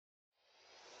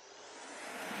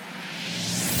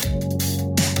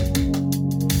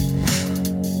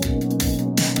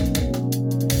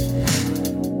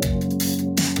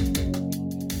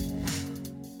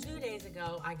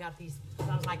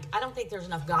there's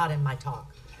enough God in my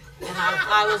talk. And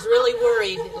I was really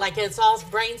worried, like it's all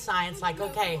brain science, like,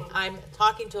 okay, I'm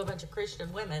talking to a bunch of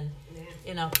Christian women,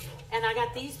 you know, and I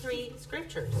got these 3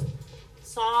 scriptures.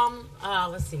 Psalm,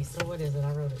 let's see, so what is it?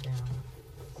 I wrote it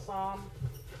down.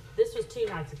 This was 2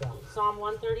 nights ago. Psalm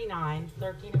 139,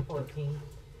 13 and 14.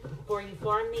 For you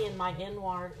formed me in my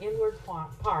inward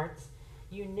parts.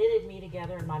 You knitted me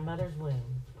together in my mother's womb.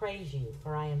 Praise you,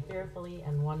 for I am fearfully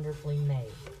and wonderfully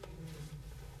made.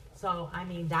 So, I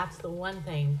mean, that's the one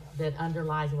thing that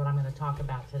underlies what I'm going to talk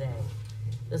about today.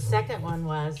 The second one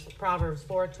was Proverbs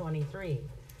 4:23.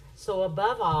 So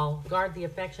above all, guard the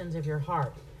affections of your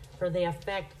heart, for they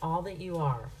affect all that you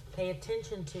are. Pay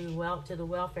attention to the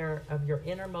welfare of your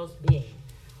innermost being,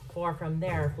 for from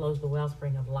there flows the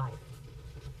wellspring of life.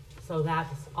 So that's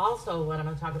also what I'm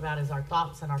going to talk about is our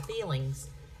thoughts and our feelings.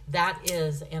 That's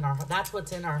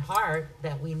what's in our heart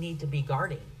that we need to be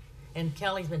guarding. And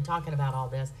Kelly's been talking about all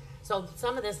this. So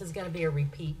some of this is going to be a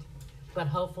repeat, but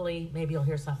hopefully maybe you'll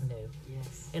hear something new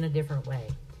in a different way.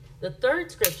 The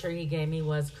third scripture he gave me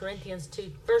was 1 Corinthians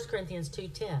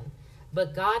 2:10.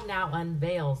 But God now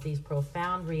unveils these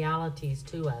profound realities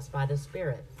to us by the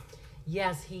Spirit.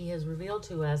 Yes, he has revealed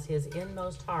to us his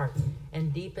inmost heart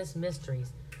and deepest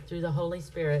mysteries through the Holy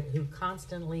Spirit, who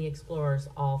constantly explores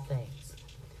all things.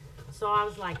 So I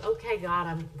was like, okay, God,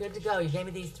 I'm good to go. You gave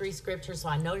me these 3 scriptures, so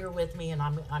I know you're with me, and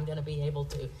I'm going to be able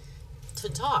to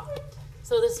talk.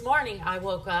 So this morning I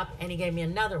woke up and he gave me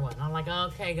another one. I'm like,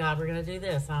 okay, God, we're going to do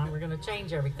this. We're going to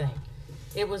change everything.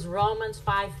 It was Romans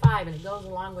 5:5, and it goes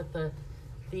along with the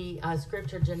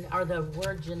scripture or the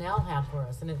word Janelle had for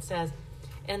us, and it says,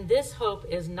 "And this hope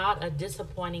is not a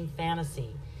disappointing fantasy,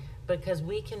 because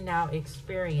we can now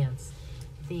experience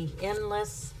the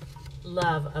endless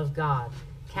love of God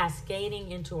cascading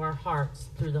into our hearts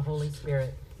through the Holy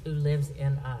Spirit who lives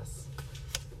in us."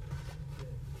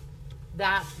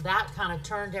 That kind of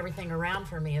turned everything around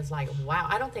for me. It's like, wow,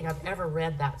 I don't think I've ever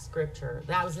read that scripture.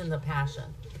 That was in the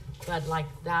Passion. But like,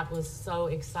 that was so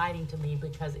exciting to me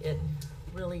because it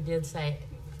really did say,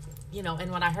 you know,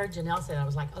 and when I heard Janelle say that, I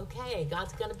was like, okay,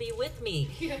 God's going to be with me,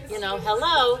 you know,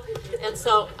 hello. And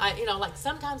so, like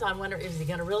sometimes I wonder, is he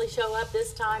going to really show up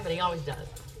this time? But he always does.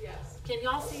 Yes. Can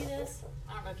y'all see this?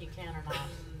 I don't know if you can or not,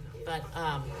 but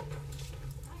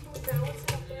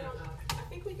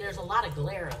there's a lot of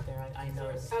glare up there, I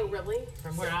noticed. Oh, really?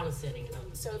 From where I was sitting.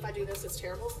 So if I do this, it's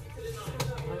terrible?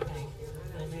 Okay.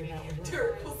 Then maybe that would work.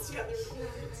 Terrible.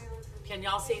 Can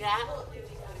y'all see that?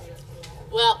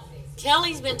 Well,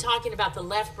 Kelly's been talking about the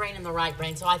left brain and the right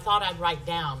brain, so I thought I'd write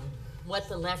down what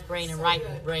the left brain and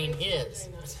right brain is.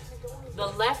 The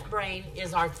left brain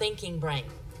is our thinking brain,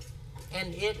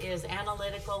 and it is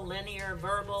analytical, linear,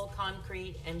 verbal,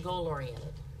 concrete, and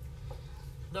goal-oriented.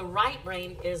 The right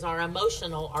brain is our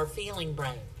emotional, our feeling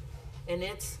brain, and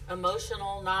it's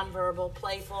emotional, nonverbal,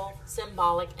 playful,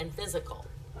 symbolic, and physical.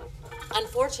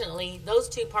 Unfortunately, those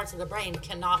 2 parts of the brain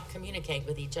cannot communicate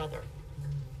with each other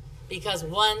because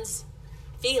one's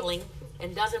feeling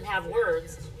and doesn't have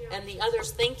words, and the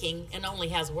other's thinking and only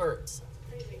has words.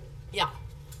 Yeah.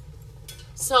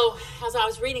 So as I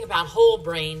was reading about whole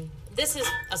brain, this is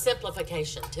a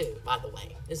simplification too, by the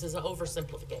way. This is an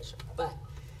oversimplification, but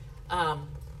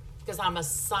because I'm a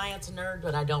science nerd,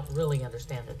 but I don't really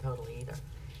understand it totally either.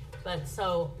 But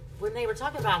so when they were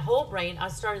talking about whole brain, I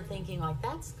started thinking like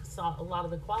that's a lot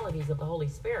of the qualities of the Holy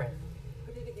Spirit.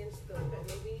 Put it against the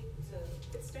maybe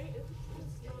it's staying.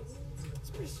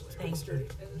 Thank you.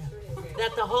 Yeah.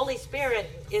 That the Holy Spirit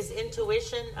is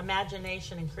intuition,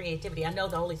 imagination, and creativity. I know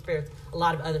the Holy Spirit's a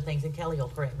lot of other things, and Kelly will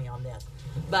correct me on this.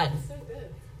 But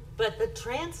the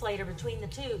translator between the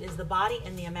 2 is the body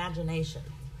and the imagination.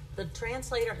 The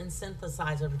translator and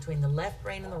synthesizer between the left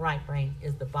brain and the right brain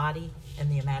is the body and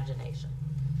the imagination.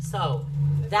 So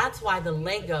that's why the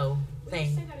Lego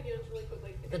thing,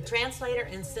 the translator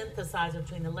and synthesizer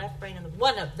between the left brain and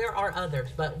there are others,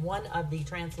 but one of the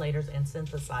translators and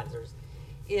synthesizers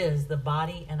is the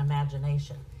body and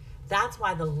imagination. That's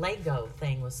why the Lego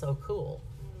thing was so cool.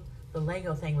 The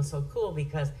Lego thing was so cool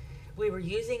because we were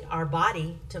using our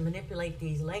body to manipulate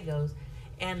these Legos,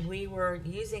 and we were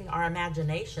using our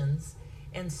imaginations,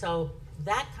 and so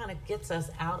that kind of gets us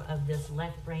out of this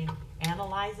left brain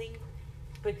analyzing,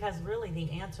 because really the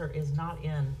answer is not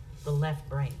in the left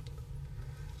brain.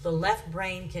 The left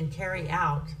brain can carry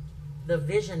out the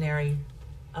visionary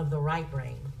of the right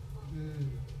brain,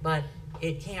 but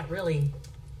it can't really,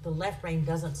 the left brain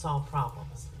doesn't solve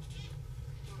problems.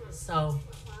 So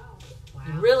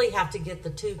you really have to get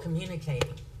the 2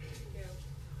 communicating.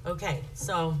 Okay,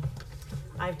 so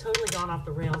I've totally gone off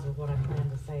the rails with what I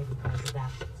planned to say because of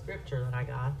that scripture that I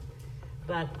got.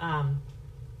 But,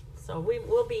 So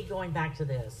we'll be going back to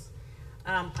this.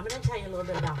 I'm going to tell you a little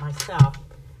bit about myself,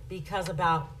 because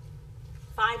about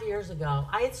 5 years ago,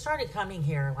 I had started coming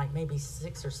here like maybe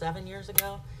 6 or 7 years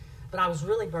ago, but I was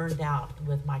really burned out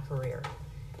with my career.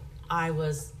 I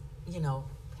was,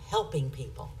 helping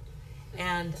people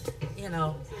and,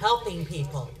 helping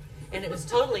people. And it was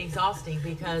totally exhausting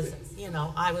because,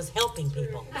 I was helping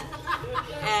people.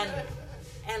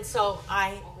 And so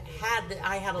I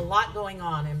had a lot going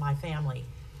on in my family.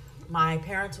 My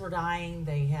parents were dying.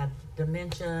 They had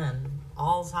dementia and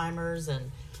Alzheimer's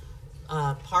and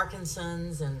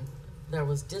Parkinson's, and there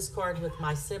was discord with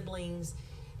my siblings,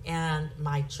 and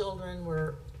my children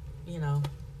were,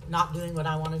 not doing what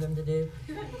I wanted them to do.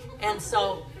 And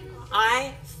so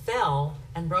I fell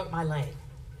and broke my leg.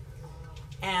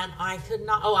 And I could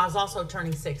not, I was also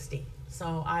turning 60.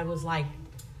 So I was like,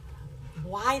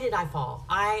 why did I fall?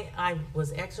 I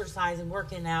was exercising,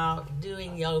 working out,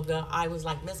 doing yoga. I was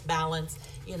like misbalanced,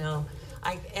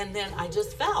 and then I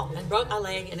just fell and broke my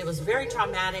leg, and it was very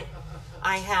traumatic.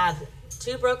 I had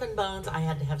 2 broken bones. I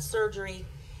had to have surgery.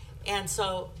 And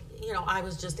so, I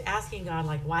was just asking God,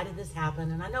 like, why did this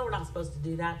happen? And I know we're not supposed to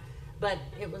do that, but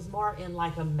it was more in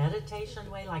like a meditation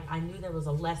way. Like I knew there was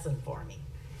a lesson for me.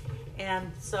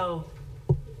 And so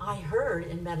I heard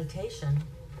in meditation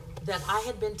that I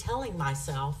had been telling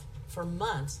myself for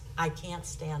months, I can't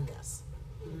stand this.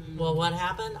 Well, what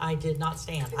happened? I did not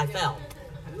stand. I fell.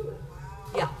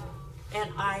 Yeah. And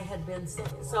I had been sick.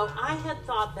 So I had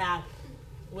thought that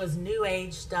was New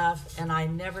Age stuff, and I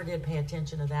never did pay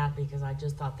attention to that because I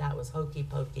just thought that was hokey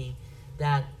pokey,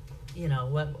 that,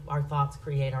 what our thoughts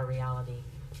create our reality.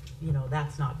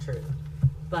 That's not true.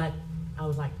 But I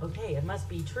was like, okay, it must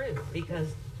be true because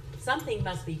something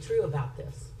must be true about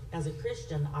this. As a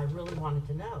Christian, I really wanted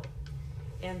to know.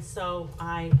 And so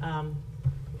I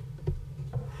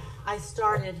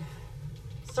started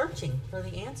searching for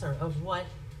the answer of what,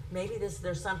 maybe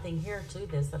there's something here to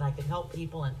this that I could help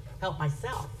people and help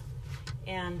myself.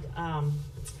 And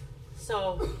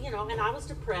so, and I was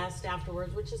depressed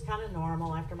afterwards, which is kind of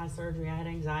normal. After my surgery, I had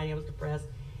anxiety, I was depressed.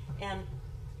 And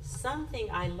something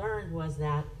I learned was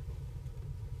that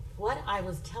what I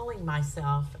was telling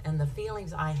myself and the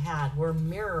feelings I had were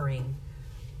mirroring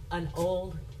an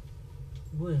old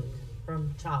wound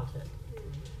from childhood.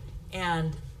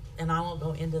 And I won't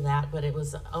go into that, but it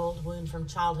was an old wound from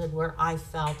childhood where I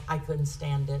felt I couldn't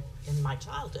stand it in my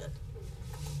childhood.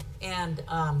 And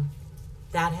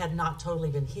that had not totally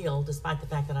been healed, despite the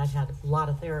fact that I'd had a lot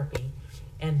of therapy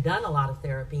and done a lot of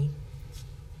therapy.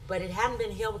 But it hadn't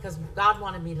been healed because God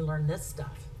wanted me to learn this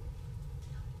stuff.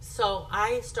 So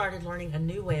I started learning a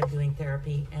new way of doing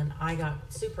therapy, and I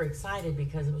got super excited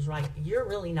because it was like, you're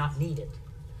really not needed.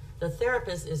 The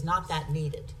therapist is not that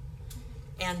needed.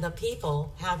 And the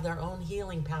people have their own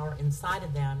healing power inside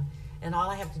of them, and all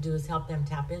I have to do is help them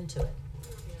tap into it.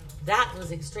 That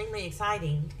was extremely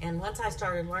exciting, and once I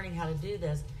started learning how to do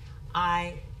this,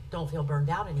 I don't feel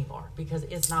burned out anymore because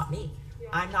it's not me.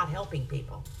 I'm not helping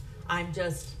people. I'm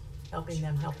just helping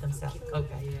them help themselves.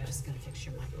 Okay. I'm just going to fix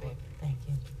your mic, babe. Thank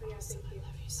you. Awesome. I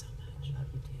love you so much. I love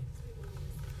you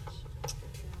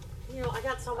too. I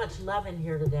got so much love in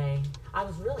here today. I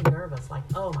was really nervous, like,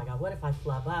 oh my God, what if I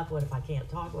flub up? What if I can't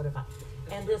talk?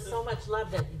 And there's so much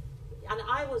love and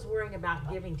I was worrying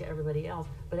about giving to everybody else,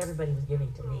 but everybody was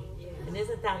giving to me. And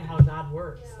isn't that how God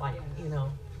works? Like,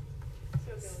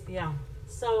 yeah.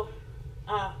 So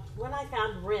when I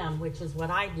found REM, which is what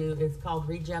I do, it's called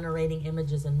Regenerating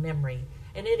Images in Memory.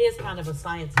 And it is kind of a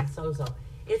science in Sozo.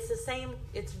 It's the same,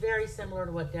 it's very similar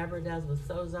to what Deborah does with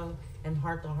Sozo and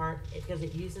Heart to Heart, because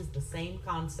it uses the same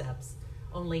concepts,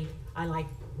 only I like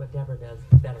what Deborah does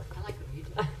better. I like what you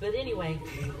do. But anyway,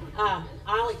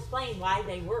 I'll explain why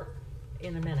they work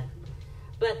in a minute.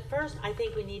 But first, I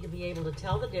think we need to be able to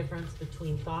tell the difference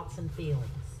between thoughts and feelings.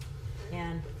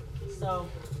 And so,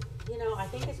 I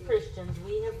think as Christians,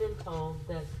 we have been told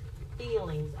that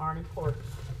feelings aren't important.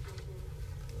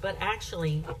 But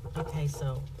actually, okay,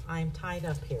 so I'm tied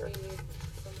up here.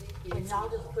 Can y'all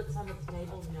just put some at the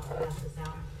table and y'all pass this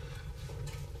out?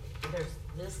 There's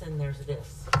this and there's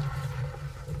this.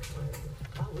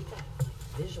 Oh, we got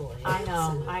visual aids. I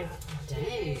know.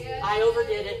 Dang. I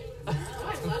overdid it. I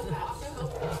love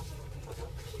that.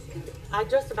 I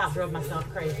just about drove myself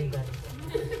crazy,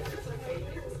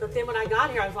 but then when I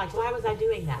got here, I was like, why was I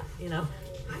doing that?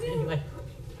 Anyway.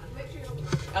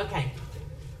 Okay.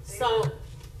 So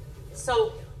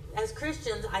as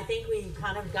Christians, I think we've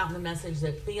kind of gotten the message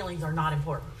that feelings are not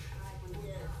important.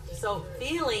 So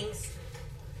feelings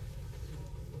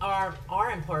are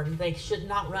important. They should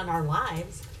not run our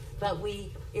lives. But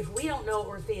if we don't know what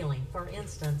we're feeling, for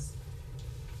instance,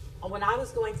 when I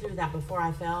was going through that before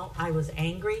I fell, I was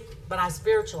angry, but I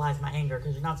spiritualized my anger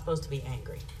because you're not supposed to be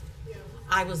angry. Yeah.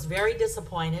 I was very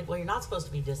disappointed. Well, you're not supposed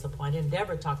to be disappointed. And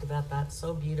Deborah talked about that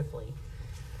so beautifully.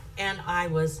 And I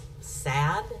was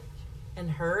sad and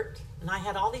hurt. And I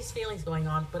had all these feelings going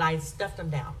on, but I stuffed them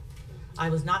down. I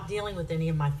was not dealing with any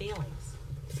of my feelings.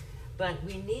 But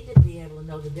we need to be able to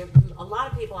know the difference. A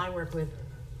lot of people I work with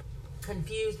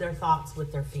confuse their thoughts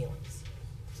with their feelings.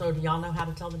 So do y'all know how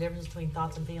to tell the difference between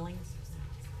thoughts and feelings?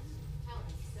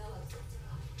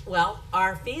 Well,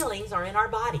 our feelings are in our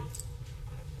body.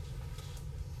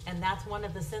 And that's one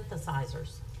of the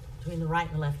synthesizers between the right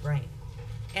and the left brain.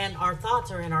 And our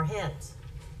thoughts are in our heads.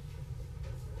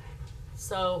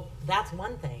 So that's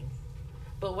one thing.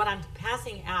 But what I'm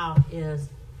passing out is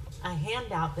a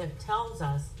handout that tells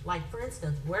us, like for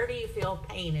instance, where do you feel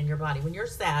pain in your body? When you're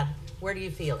sad, where do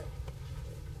you feel it?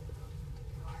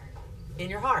 In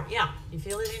your heart, yeah. You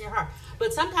feel it in your heart.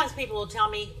 But sometimes people will tell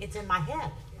me it's in my head.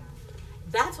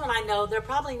 That's when I know they're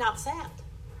probably not sad,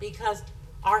 because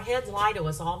our heads lie to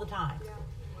us all the time.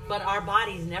 But our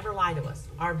bodies never lie to us.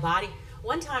 Our body,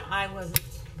 one time I was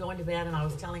going to bed and I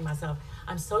was telling myself,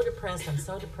 I'm so depressed, I'm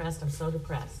so depressed, I'm so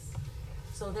depressed.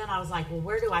 So then I was like, well,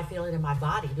 where do I feel it in my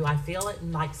body? Do I feel it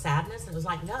in like sadness? And it was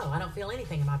like, no, I don't feel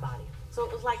anything in my body. So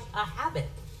it was like a habit.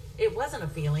 It wasn't a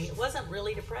feeling. It wasn't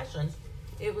really depression.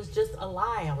 It was just a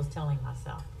lie I was telling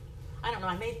myself. I don't know.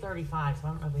 I made 35, so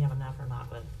I don't know if we have enough or not,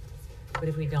 but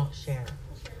if we don't share.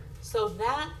 So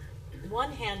that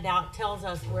one handout tells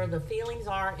us where the feelings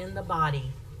are in the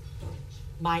body.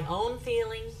 My own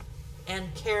feelings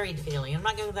and carried feeling. I'm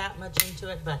not going to go that much into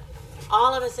it, but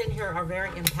all of us in here are very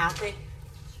empathic.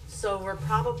 So we're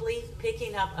probably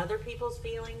picking up other people's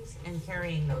feelings and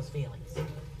carrying those feelings.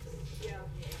 Yeah.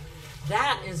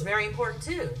 That is very important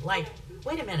too. Like,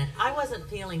 wait a minute, I wasn't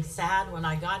feeling sad when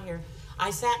I got here. I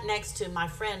sat next to my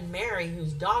friend Mary,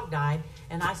 whose dog died,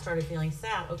 and I started feeling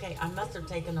sad. Okay, I must have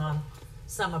taken on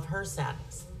some of her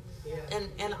sadness. Yeah.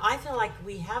 And I feel like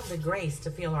we have the grace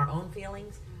to feel our own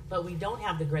feelings, but we don't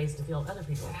have the grace to feel other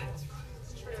people's feelings.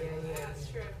 That's true. That's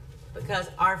true. Because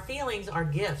our feelings are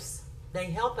gifts. They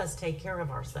help us take care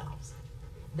of ourselves.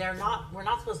 We're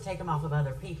not supposed to take them off of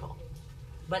other people.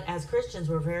 But as Christians,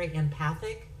 we're very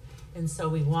empathic, and so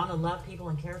we want to love people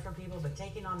and care for people, but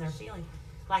taking on their feelings,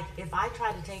 like if I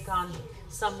try to take on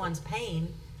someone's pain,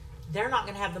 they're not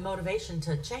going to have the motivation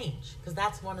to change, because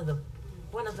that's one of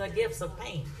the gifts of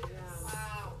pain.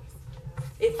 Wow.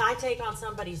 If I take on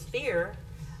somebody's fear,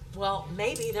 well,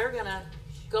 maybe they're going to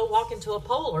go walk into a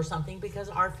pole or something, because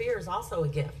our fear is also a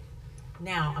gift.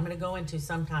 Now, I'm going to go into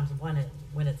sometimes when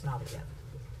it's not a gift.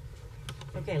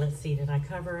 Okay, let's see. Did I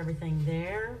cover everything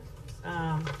there?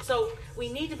 So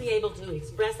we need to be able to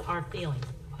express our feelings.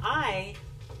 I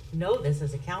know this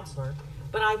as a counselor,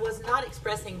 but I was not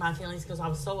expressing my feelings because I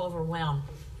was so overwhelmed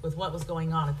with what was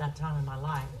going on at that time in my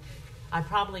life. I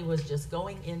probably was just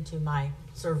going into my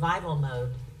survival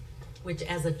mode, which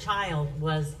as a child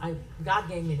was, God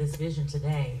gave me this vision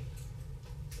today.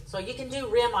 So you can do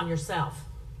RIM on yourself.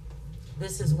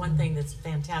 This is one thing that's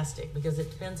fantastic because it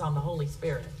depends on the Holy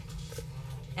Spirit.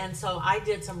 And so I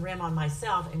did some RIM on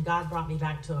myself, and God brought me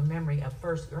back to a memory of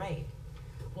first grade.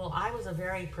 Well, I was a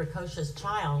very precocious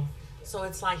child, so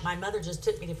it's like my mother just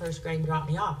took me to first grade and dropped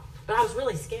me off. But I was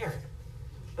really scared.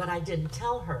 But I didn't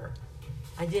tell her.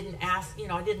 I didn't ask,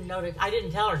 I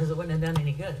didn't tell her because it wouldn't have done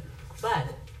any good.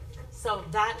 But, so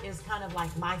that is kind of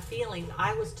like my feelings.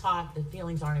 I was taught that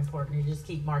feelings aren't important. You just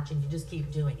keep marching. You just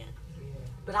keep doing it.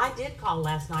 But I did call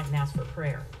last night and ask for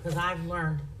prayer because I've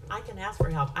learned I can ask for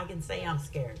help. I can say I'm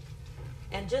scared.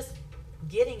 And just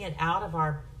getting it out of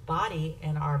our body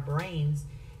and our brains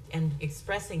and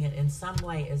expressing it in some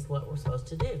way is what we're supposed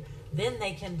to do. Then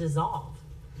they can dissolve.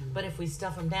 But if we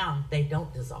stuff them down, they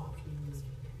don't dissolve.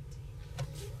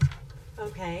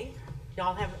 Okay.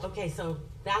 So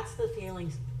that's the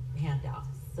feelings handout.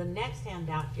 The next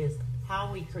handout is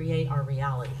how we create our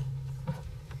reality.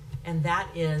 And that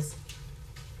is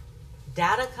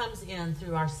data comes in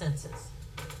through our senses.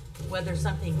 Whether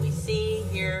something we see,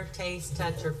 hear, taste,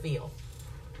 touch, or feel.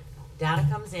 Data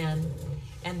comes in,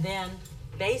 and then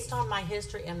based on my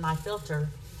history and my filter,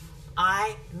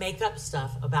 I make up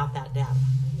stuff about that data.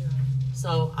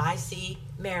 So I see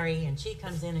Mary, and she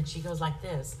comes in and she goes like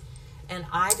this, and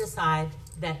I decide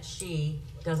that she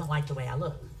doesn't like the way I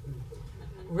look.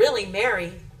 Really,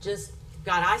 Mary just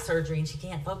got eye surgery and she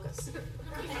can't focus.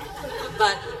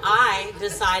 But I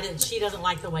decided she doesn't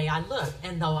like the way I look,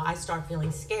 and though I start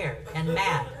feeling scared and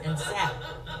mad and sad.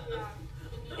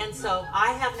 And so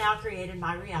I have now created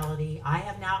my reality. I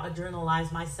have now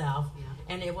adrenalized myself,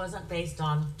 and it wasn't based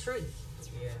on truth.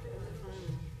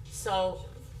 So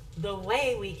the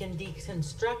way we can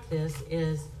deconstruct this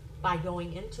is by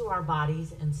going into our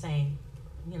bodies and saying,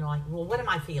 you know, like, well, what am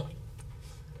I feeling?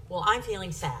 Well, I'm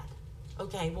feeling sad.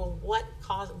 Okay, well, what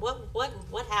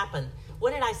happened?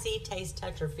 What did I see, taste,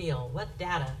 touch, or feel? What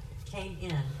data came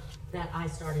in that I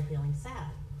started feeling sad?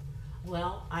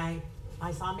 Well, I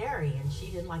saw Mary and she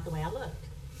didn't like the way I looked.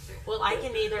 Well, I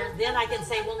can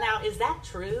say, well, now, is that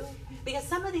true? Because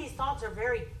some of these thoughts are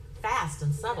very fast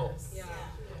and subtle. Yeah.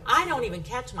 I don't even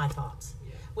catch my thoughts.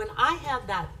 When I had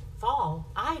that fall,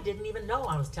 I didn't even know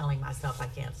I was telling myself I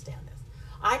can't stand this.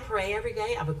 I pray every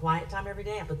day. I have a quiet time every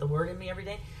day. I put the word in me every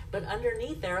day. But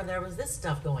underneath there was this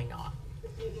stuff going on.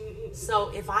 So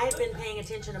if I had been paying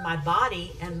attention to my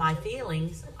body and my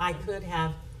feelings, I could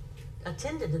have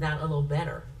attended to that a little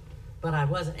better. But I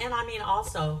wasn't. And I mean,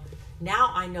 also,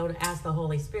 now I know to ask the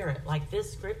Holy Spirit, like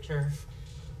this scripture,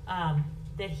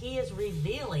 that He is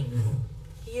revealing.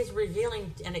 He is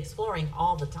revealing and exploring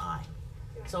all the time.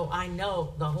 So I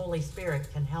know the Holy Spirit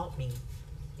can help me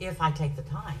if I take the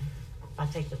time.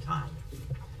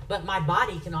 But my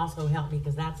body can also help me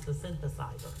because that's the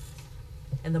synthesizer.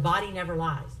 And the body never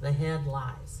lies. The head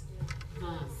lies.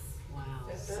 Wow.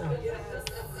 So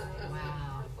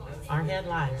Wow. our head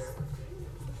lies.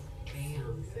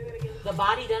 Bam. The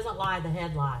body doesn't lie. The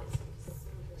head lies.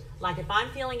 Like if I'm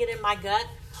feeling it in my gut,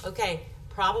 okay,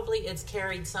 probably it's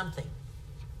carried something.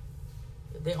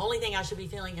 The only thing I should be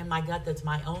feeling in my gut that's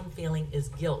my own feeling is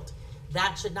guilt.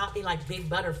 That should not be like big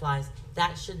butterflies.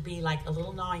 That should be like a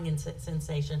little gnawing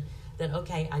sensation that,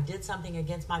 okay, I did something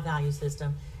against my value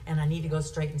system and I need to go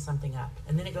straighten something up.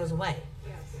 And then it goes away.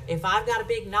 Yes. If I've got a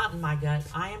big knot in my gut,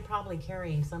 I am probably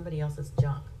carrying somebody else's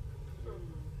junk.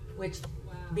 Which,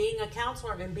 being a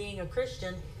counselor and being a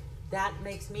Christian, that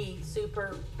makes me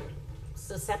super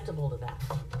susceptible to that.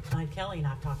 Kelly and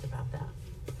I've talked about that.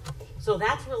 So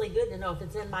that's really good to know. If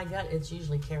it's in my gut, it's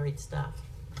usually carried stuff.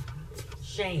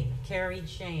 Shame, carried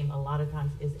shame, a lot of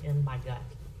times is in my gut.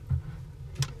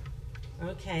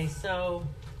 Okay, so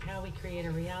how we create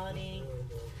a reality.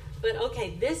 But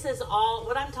okay, this is all,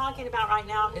 what I'm talking about right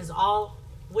now is all,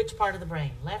 which part of the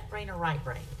brain? Left brain or right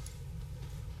brain?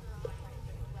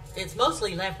 It's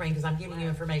mostly left brain because I'm giving you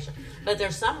information. But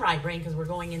there's some right brain because we're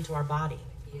going into our body.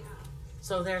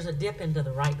 So there's a dip into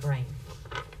the right brain.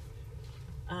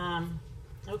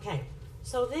 Okay,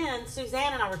 so then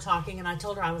Suzanne and I were talking, and I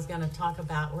told her I was going to talk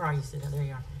about, where are you, Suzanne? There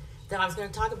you are. That I was going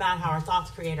to talk about how our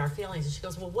thoughts create our feelings. And she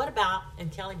goes, well, what about,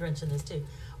 and Kelly mentioned this too,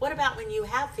 what about when you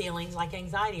have feelings like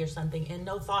anxiety or something and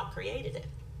no thought created it?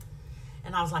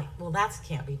 And I was like, well, that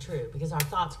can't be true because our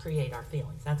thoughts create our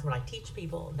feelings. That's what I teach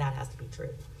people. That has to be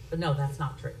true. But no, that's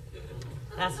not true.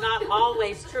 That's not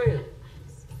always true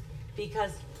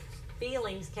because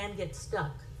feelings can get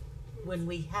stuck when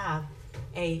we have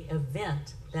a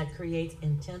event that creates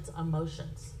intense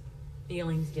emotions.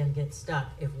 Feelings can get stuck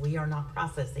if we are not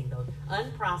processing those.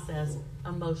 Unprocessed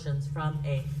emotions from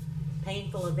a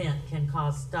painful event can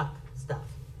cause stuck stuff.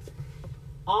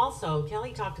 Also,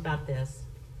 Kelly talked about this,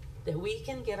 that we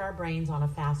can get our brains on a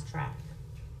fast track.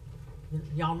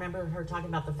 Y'all remember her talking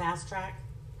about the fast track?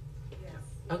 Yes.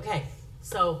 Okay,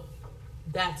 so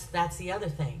that's the other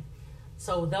thing.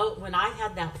 So when I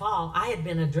had that fall, I had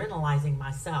been adrenalizing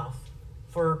myself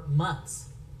for months.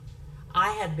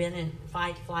 I had been in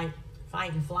fight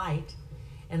and flight,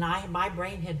 and my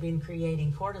brain had been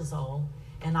creating cortisol,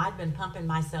 and I'd been pumping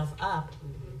myself up.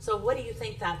 So what do you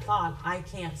think that thought, I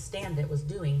can't stand it, was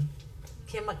doing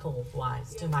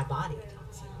chemical-wise to my body?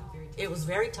 It was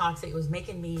very toxic. It was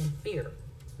making me in fear.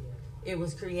 It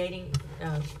was creating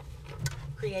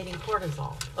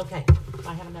cortisol. Okay,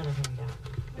 I have another hand down.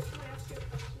 Can I ask you a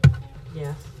question about that?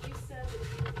 Yes. You said that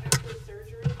you, after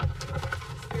surgery,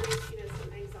 experienced,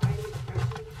 some anxiety and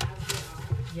depression as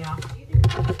your Yeah. Do you think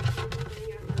that's a common thing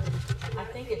after I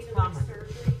think it's traumatic common.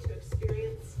 surgery to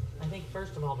experience I think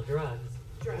first of all the drugs,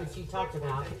 drugs? which you talked That's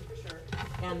one about. thing, for sure.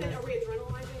 And Are we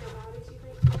adrenalizing our bodies, you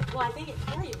think? well, I think it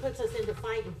puts us into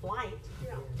fight and flight.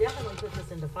 Yeah. Definitely puts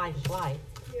us into fight and flight.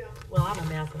 Yeah. Well, I'm a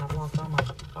mess and I've lost all my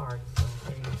cards. So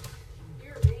there you go.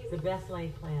 You're amazing. The best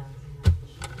laid plans.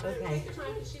 Okay. Take your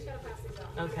time because she's got to pass these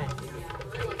out. Okay.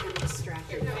 We're looking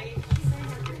distracted.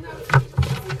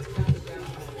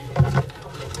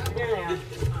 There they are.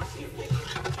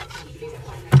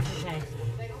 Okay.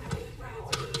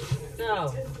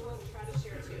 So,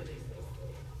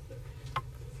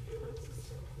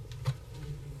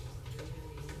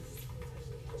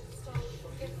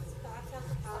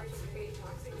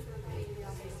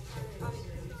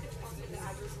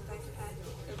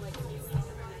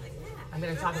 I'm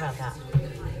going to talk about that.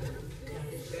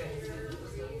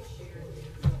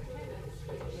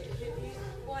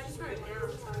 Well, I just wrote it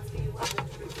down, so I was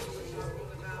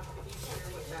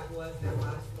that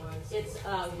last one? It's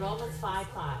Romans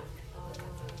 5:5.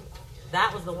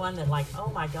 That was the one that, like,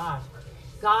 oh my gosh.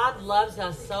 God loves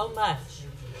us so much.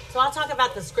 So I'll talk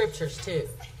about the scriptures too.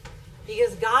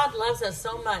 Because God loves us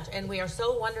so much and we are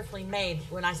so wonderfully made.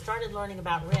 When I started learning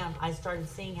about REM, I started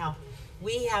seeing how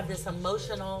we have this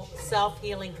emotional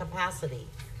self-healing capacity.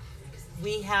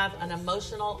 We have an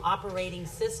emotional operating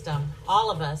system,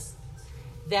 all of us,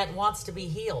 that wants to be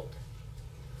healed.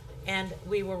 And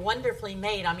we were wonderfully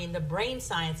made. I mean, the brain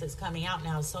science that's coming out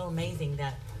now is so amazing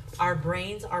that our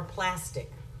brains are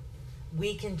plastic.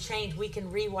 We can change, we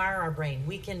can rewire our brain.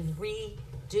 We can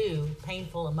redo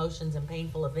painful emotions and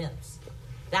painful events.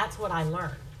 That's what I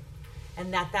learned.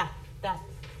 And that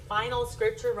final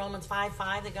scripture, Romans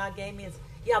 5:5 that God gave me is,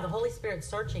 yeah, the Holy Spirit's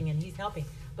searching and He's helping.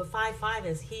 But 5:5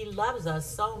 is He loves us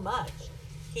so much.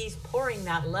 He's pouring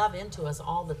that love into us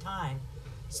all the time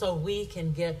so we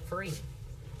can get free.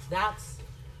 That's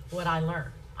what I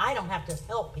learned. I don't have to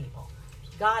help people.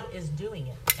 God is doing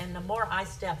it. And the more I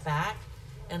step back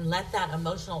and let that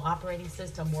emotional operating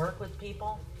system work with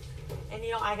people, and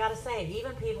I got to say,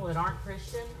 even people that aren't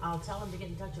Christian, I'll tell them to get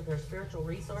in touch with their spiritual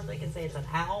resource. They can say it's an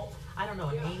owl, I don't know,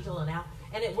 an angel, an owl,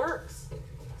 and it works.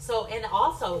 So, and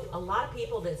also, a lot of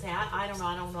people that say, I don't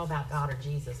know about God or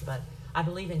Jesus, but I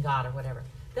believe in God or whatever.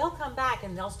 They'll come back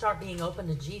and they'll start being open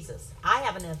to Jesus. I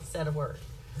haven't said a word.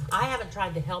 I haven't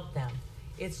tried to help them.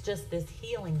 It's just this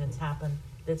healing that's happened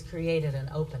that's created an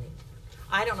opening.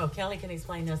 I don't know. Kelly can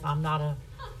explain this. I'm not a,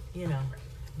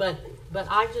 but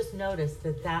I've just noticed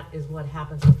that is what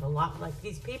happens with a lot. Like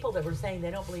these people that were saying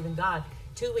they don't believe in God,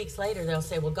 2 weeks later they'll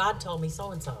say, well, God told me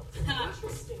so-and-so.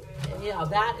 Interesting.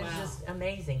 That is just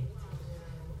amazing.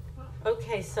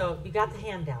 Okay, so you got the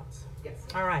handouts. Yes.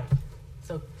 All right.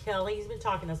 So Kelly's been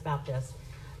talking to us about this.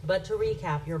 But to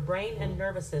recap, your brain and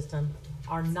nervous system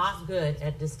are not good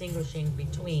at distinguishing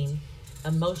between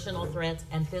emotional threats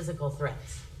and physical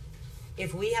threats.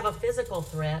 If we have a physical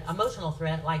threat, emotional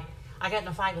threat, like I got in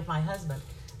a fight with my husband,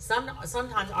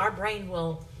 sometimes our brain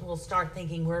will start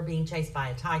thinking we're being chased by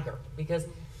a tiger, because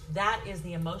that is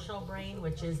the emotional brain,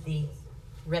 which is the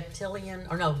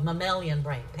mammalian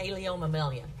brain,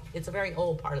 paleo-mammalian. It's a very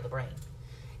old part of the brain.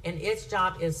 And its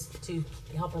job is to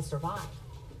help us survive.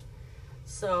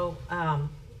 So,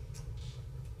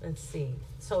 let's see.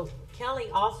 So Kelly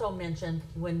also mentioned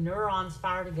when neurons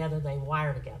fire together, they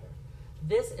wire together.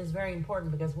 This is very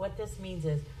important because what this means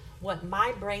is what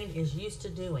my brain is used to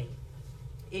doing,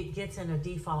 it gets in a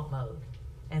default mode,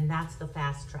 and that's the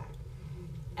fast track.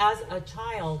 As a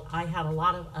child, I had a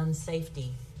lot of unsafety,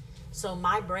 so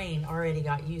my brain already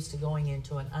got used to going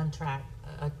into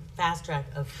a fast track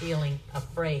of feeling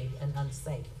afraid and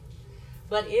unsafe.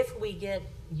 But if we get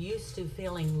used to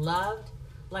feeling loved,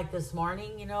 like this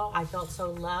morning, I felt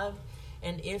so loved,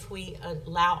 and if we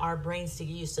allow our brains to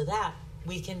get used to that,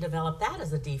 we can develop that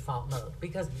as a default mode,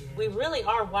 because we really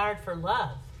are wired for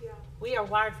love. Yeah. We are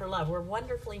wired for love. We're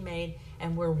wonderfully made,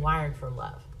 and we're wired for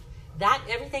love. That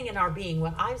everything in our being,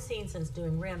 what I've seen since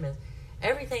doing REM is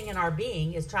everything in our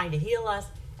being is trying to heal us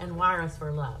and wire us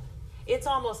for love. It's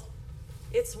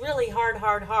really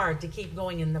hard to keep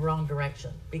going in the wrong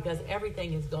direction, because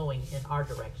everything is going in our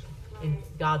direction, in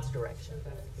God's direction.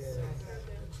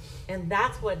 And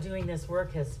that's what doing this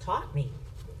work has taught me.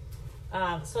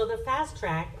 So the fast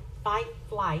track, fight,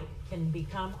 flight, can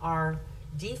become our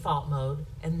default mode,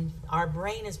 and our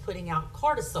brain is putting out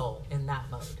cortisol in that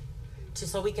mode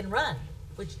so we can run,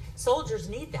 which soldiers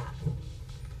need that.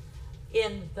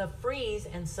 In the freeze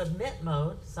and submit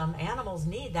mode, some animals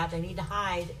need that. They need to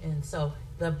hide, and so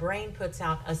the brain puts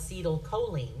out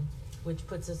acetylcholine, which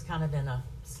puts us kind of in a,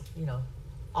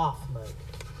 off mode.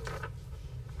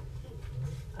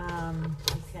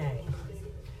 Okay.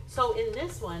 So in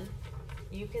this one,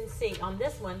 you can see on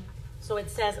this one, so it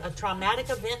says a traumatic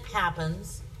event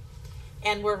happens,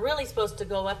 and we're really supposed to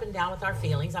go up and down with our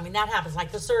feelings. I mean, that happens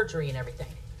like the surgery and everything.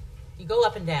 You go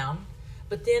up and down,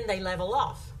 but then they level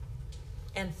off.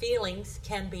 And feelings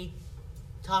can be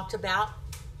talked about.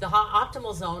 The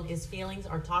optimal zone is feelings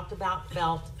are talked about,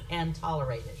 felt, and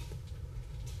tolerated.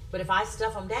 But if I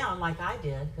stuff them down like I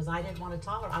did, because I didn't want to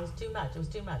tolerate, it was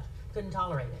too much, couldn't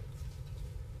tolerate it,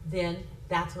 then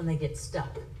that's when they get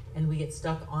stuck. And we get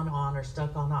stuck on or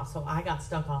stuck on off. So I got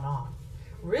stuck on.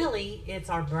 Really, it's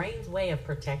our brain's way of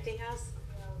protecting us,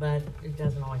 but it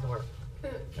doesn't always work.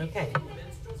 Okay. The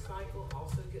menstrual cycle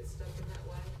also gets stuck in that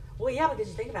way? Well, yeah, because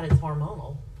you think about it, it's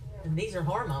hormonal. And these are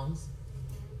hormones,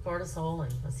 cortisol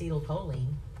and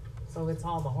acetylcholine. So it's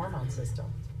all the hormone system.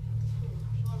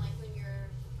 Well, like when your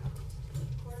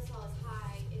cortisol is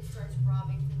high, it starts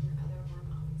robbing from your other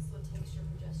hormones. So it takes your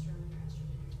progesterone and your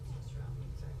estrogen and your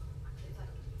testosterone. It's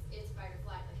like, it's fight or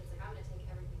flight. Like it's like, I'm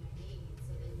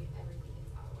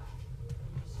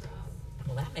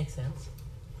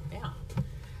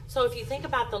So if you think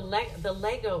about the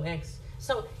Lego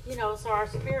so our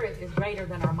spirit is greater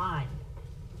than our mind.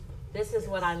 This is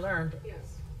what I learned Yes.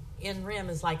 in RIM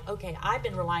is like, okay, I've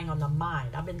been relying on the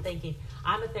mind. I've been thinking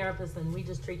I'm a therapist and we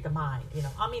just treat the mind.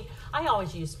 I mean, I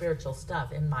always use spiritual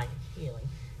stuff in my healing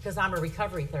because I'm a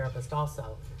recovery therapist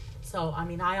also. So, I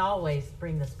mean, I always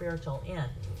bring the spiritual in,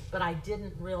 but I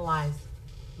didn't realize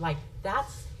like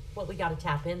that's what we got to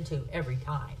tap into every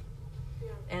time. Yeah.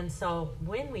 And so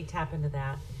when we tap into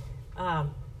that,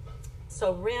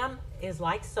 so REM is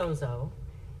like Sozo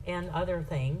and other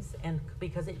things, and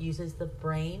because it uses the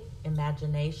brain,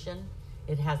 imagination,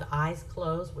 it has eyes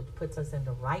closed, which puts us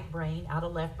into right brain, out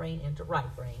of left brain into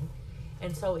right brain.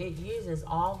 And so it uses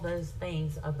all those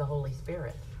things of the Holy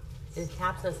Spirit. It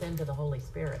taps us into the Holy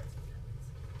Spirit.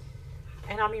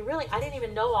 And I mean, really, I didn't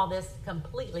even know all this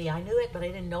completely. I knew it, but I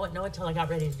didn't know it until I got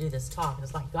ready to do this talk. And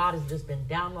it's like God has just been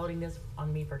downloading this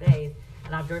on me for days,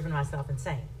 and I've driven myself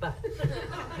insane. But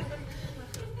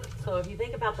so if you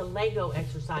think about the Lego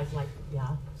exercise, like, yeah.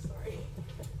 Sorry.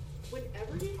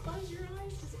 Whenever you close your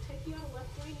eyes, does it take you out of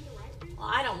left brain into right brain? Well,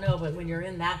 I don't know, but when you're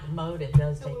in that mode, it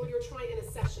does So take when you. you're trying in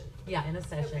a session. Yeah, in a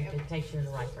session, Okay. it takes you in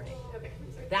the right brain. Okay.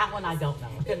 Sorry. That one I don't know.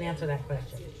 I couldn't answer that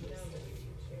question.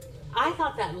 I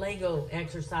thought that Lego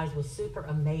exercise was super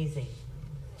amazing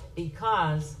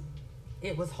because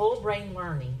it was whole brain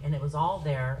learning and it was all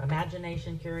there.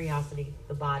 Imagination, curiosity,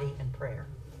 the body, and prayer.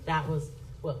 That was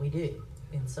what we do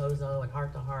in Sozo and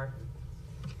Heart to Heart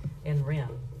and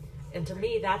REM. And to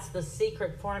me, that's the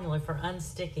secret formula for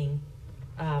unsticking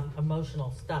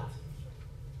emotional stuff.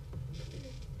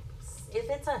 If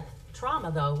it's a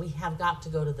trauma, though, we have got to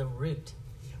go to the root.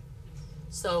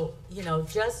 So,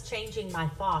 just changing my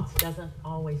thoughts doesn't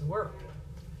always work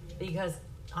because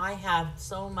I have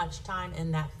so much time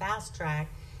in that fast track.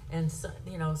 And, so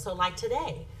like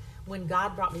today, when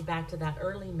God brought me back to that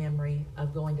early memory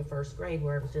of going to first grade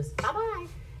where it was just bye-bye.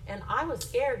 And I was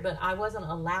scared, but I wasn't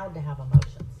allowed to have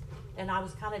emotions. And I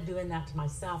was kind of doing that to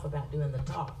myself about doing the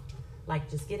talk. Like,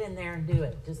 just get in there and do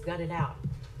it. Just gut it out.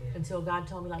 Until God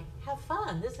told me, like, have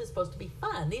fun. This is supposed to be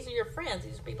fun. These are your friends.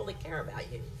 These are people that care about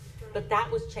you. But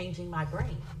that was changing my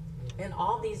brain. And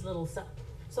all these little stuff.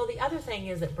 So the other thing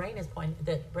is that brain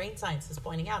science is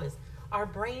pointing out is our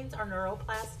brains are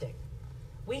neuroplastic.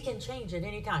 We can change at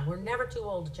any time. We're never too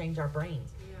old to change our brains.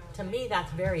 To me,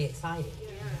 that's very exciting.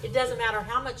 It doesn't matter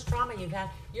how much trauma you've had,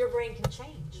 your brain can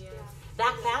change.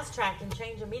 That fast track can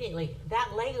change immediately. That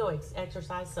Lego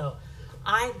exercise. So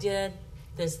I did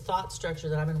this thought structure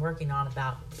that I've been working on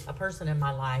about a person in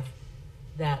my life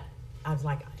that I was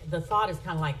like, the thought is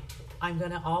kind of like, I'm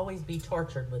going to always be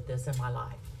tortured with this in my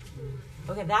life.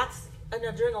 Okay, that's an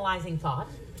adrenalizing thought.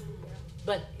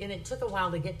 And it took a while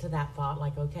to get to that thought,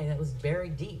 like, okay, that was very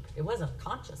deep. It wasn't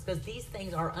conscious, because these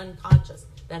things are unconscious.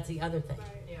 That's the other thing.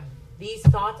 Yeah. These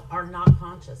thoughts are not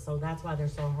conscious, so that's why they're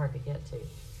so hard to get to.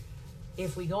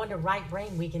 If we go into right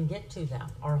brain, we can get to them,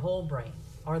 our whole brain,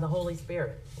 or the Holy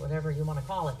Spirit, whatever you want to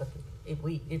call it. But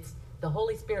it's the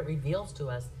Holy Spirit reveals to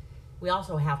us, we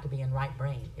also have to be in right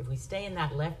brain. If we stay in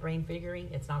that left brain figuring,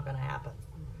 it's not going to happen,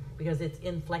 because it's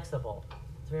inflexible.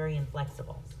 It's very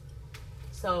inflexible.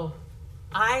 So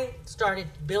I started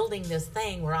building this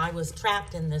thing where I was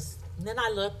trapped in this, and then I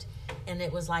looked, and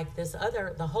it was like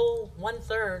the whole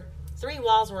 1/3, 3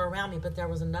 walls were around me, but there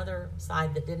was another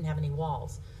side that didn't have any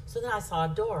walls. So then I saw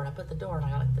a door, and I put the door, and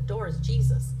I got like, the door is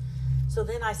Jesus. So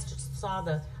then I saw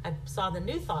the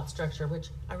new thought structure, which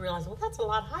I realized, well, that's a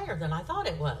lot higher than I thought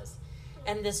it was.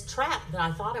 And this trap that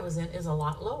I thought it was in is a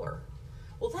lot lower.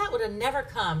 Well, that would have never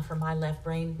come from my left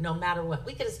brain, no matter what.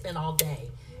 We could have spent all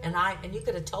day, and you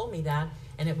could have told me that,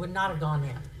 and it would not have gone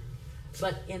in.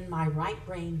 But in my right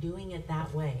brain, doing it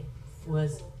that way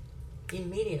was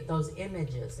immediate, those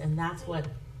images. And that's what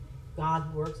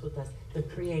God works with us. The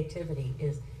creativity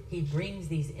is he brings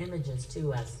these images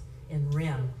to us in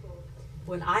REM.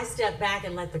 When I step back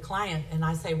and let the client, and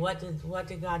I say, what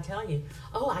did God tell you?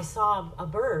 Oh, I saw a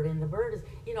bird, and the bird is,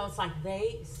 it's like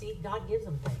they see, God gives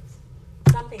them things.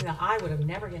 Something that I would have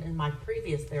never gotten in my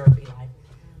previous therapy life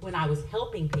when I was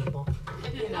helping people.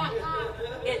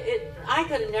 I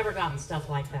could have never gotten stuff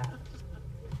like that.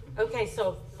 Okay,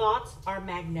 so thoughts are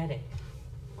magnetic.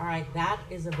 All right, that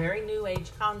is a very new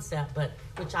age concept, but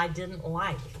which I didn't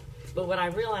like. But what I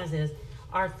realize is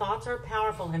our thoughts are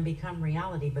powerful and become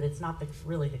reality, but it's not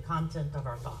really the content of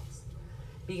our thoughts.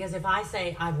 Because if I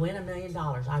say, I win $1 million,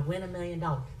 I win $1 million,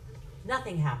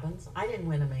 nothing happens. I didn't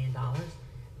win $1 million.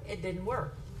 It didn't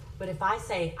work. But if I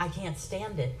say, I can't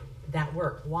stand it, that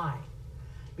worked. Why?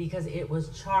 Because it was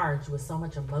charged with so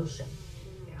much emotion.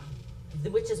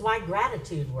 Which is why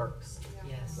gratitude works.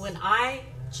 Yes. When I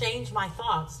change my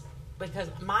thoughts, because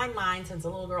my mind, since a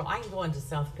little girl, I can go into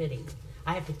self-pity.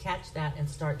 I have to catch that and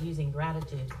start using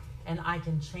gratitude, and I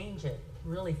can change it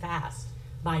really fast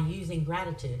by using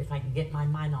gratitude if I can get my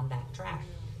mind on that track.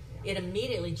 It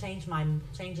immediately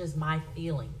changes my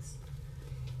feelings,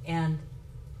 and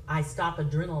I stop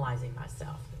adrenalizing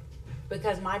myself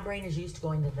because my brain is used to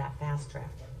going to that fast track.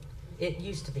 It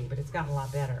used to be, but it's gotten a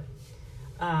lot better.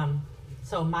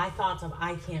 So my thoughts of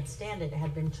I can't stand it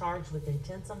had been charged with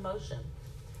intense emotion.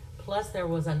 Plus there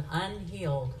was an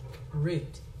unhealed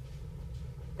root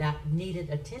that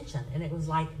needed attention. And it was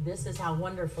like, this is how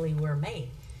wonderfully we're made.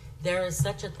 There is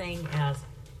such a thing as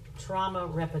trauma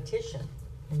repetition.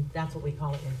 And that's what we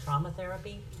call it in trauma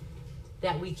therapy.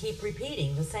 That we keep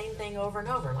repeating the same thing over and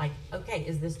over. Like, okay,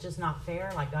 is this just not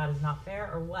fair? Like God is not fair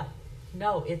or what?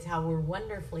 No, it's how we're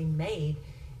wonderfully made.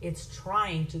 It's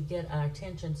trying to get our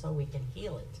attention so we can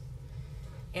heal it.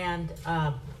 And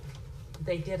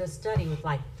they did a study with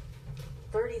like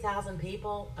 30,000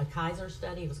 people, a Kaiser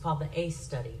study. It was called the ACE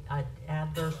study,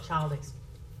 Adverse Child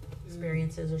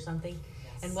Experiences or something.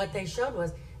 Yes. And what they showed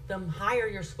was the higher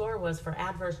your score was for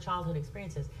adverse childhood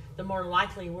experiences, the more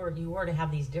likely you were to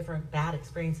have these different bad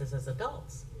experiences as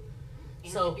adults.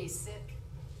 And So to be sick.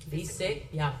 be sick,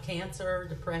 yeah, cancer,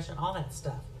 depression, all that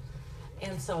stuff.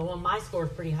 And so, well, my score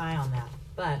is pretty high on that,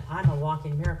 but I'm a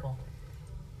walking miracle.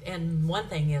 And one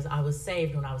thing is, I was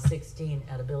saved when I was 16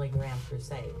 at a Billy Graham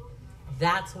crusade.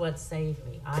 That's what saved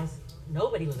me.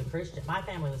 Nobody was a Christian. My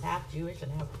family was half Jewish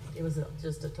and half, it was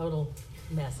just a total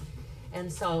mess.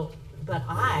 And so, but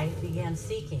I began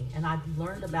seeking, and I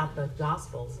learned about the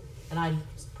Gospels, and I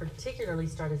particularly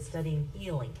started studying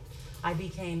healing. I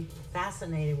became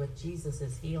fascinated with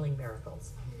Jesus' healing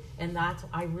miracles. And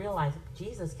I realized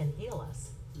Jesus can heal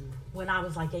us. When I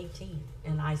was like 18,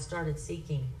 and I started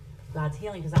seeking God's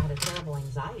healing because I had a terrible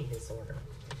anxiety disorder.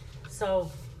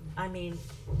 So, I mean,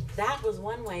 that was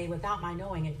one way, without my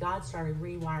knowing it, God started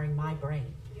rewiring my brain.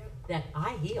 That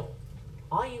I heal.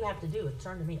 All you have to do is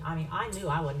turn to me. I mean, I knew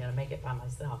I wasn't going to make it by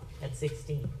myself at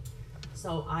 16.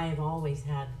 So I have always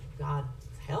had God's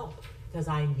help because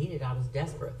I was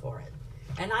desperate for it.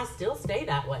 And I still stay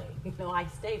that way. You know, I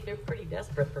stay pretty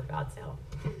desperate for God's help.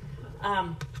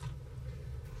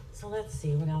 So let's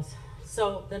see, what else?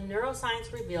 So the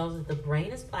neuroscience reveals that the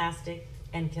brain is plastic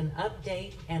and can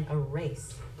update and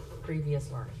erase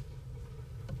previous learning.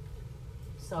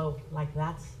 So, like,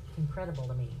 that's incredible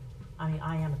to me. I mean,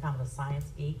 I am a kind of a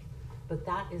science geek, but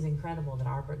that is incredible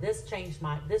that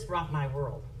this rocked my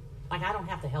world. Like, I don't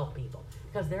have to help people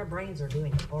because their brains are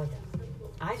doing it for them.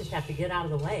 I just have to get out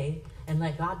of the way and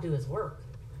let God do his work.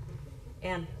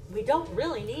 And we don't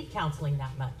really need counseling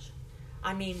that much.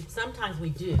 I mean, sometimes we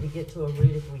do to get to a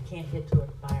root if we can't get to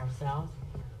it by ourselves.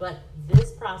 But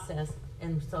this process,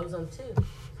 and Sozo too,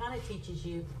 kind of teaches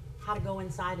you how to go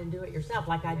inside and do it yourself,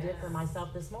 like I did for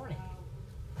myself this morning.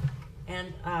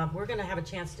 And we're going to have a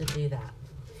chance to do that.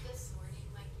 This morning,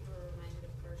 like you were reminded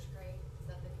of first grade. Is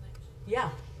that the connection? Yeah.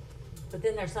 But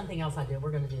then there's something else I do.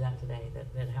 We're going to do that today.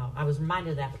 That helped. I was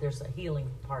reminded of that, but there's a healing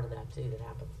part of that too that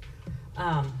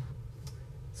happens.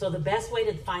 So the best way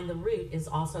to find the root is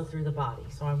also through the body.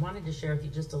 So I wanted to share with you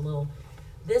just a little.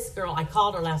 This girl, I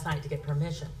called her last night to get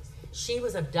permission. She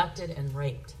was abducted and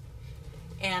raped.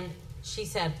 And she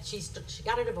said she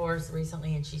got a divorce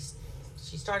recently, and she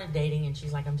started dating, and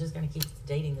she's like, I'm just going to keep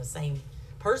dating the same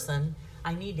person.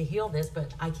 I need to heal this,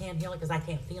 but I can't heal it because I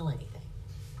can't feel anything.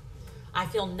 I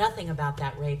feel nothing about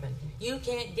that rape, and you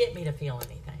can't get me to feel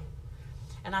anything.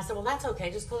 And I said, well, that's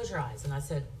okay. Just close your eyes. And I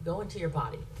said, go into your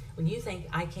body. When you think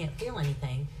I can't feel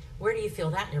anything, where do you feel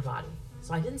that in your body?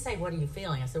 So I didn't say, what are you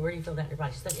feeling? I said, where do you feel that in your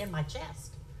body? She said, in my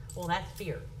chest. Well, that's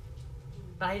fear.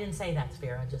 But I didn't say that's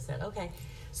fear. I just said, okay.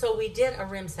 So we did a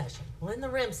REM session. Well, in the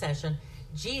REM session,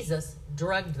 Jesus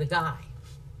drugged the guy.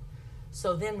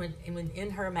 So then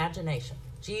in her imagination,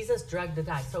 Jesus drugged the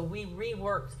guy. So we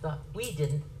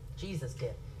Jesus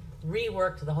did.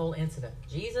 Reworked the whole incident.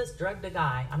 Jesus drugged the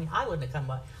guy. I mean, I wouldn't have come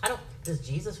up. Does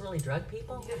Jesus really drug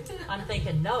people? I'm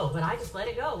thinking, no, but I just let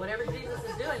it go. Whatever Jesus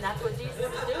is doing, that's what Jesus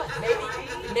is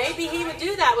doing. Maybe he would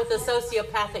do that with a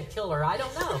sociopathic killer. I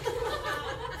don't know.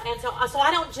 And so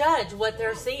I don't judge what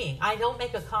they're seeing. I don't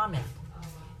make a comment.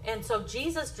 And so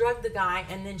Jesus drugged the guy,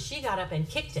 and then she got up and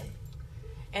kicked him.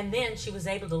 And then she was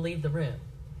able to leave the room.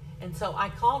 And so I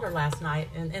called her last night,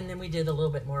 and then we did a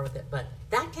little bit more with it. But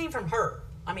that came from her.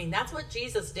 I mean, that's what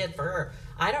Jesus did for her.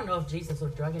 I don't know if Jesus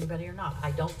would drug anybody or not.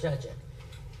 I don't judge it.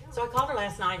 So I called her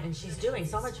last night, and she's doing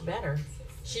so much better.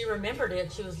 She remembered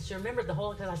it. She remembered the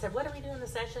whole, because I said, what did we do in the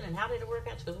session, and how did it work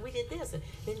out? She goes, we did this. And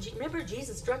then remember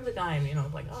Jesus drugged the guy,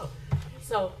 and like, oh.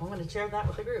 So I'm going to share that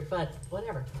with the group, but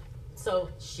whatever. So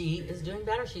she is doing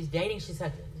better. She's dating. She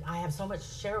said, I have so much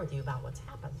to share with you about what's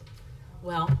happened.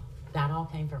 Well, that all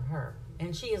came from her.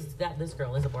 And this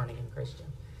girl is a born-again Christian.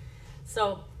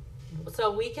 So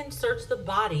we can search the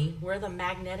body where the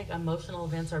magnetic emotional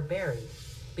events are buried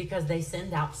because they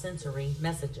send out sensory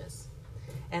messages.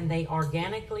 And they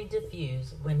organically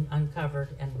diffuse when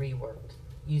uncovered and reworked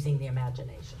using the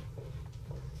imagination.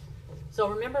 So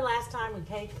remember last time when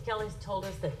Kelly told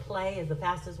us that play is the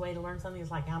fastest way to learn something? It's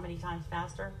like how many times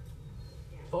faster?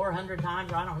 400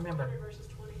 times? Or I don't remember. 100 versus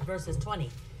 20. Versus 20.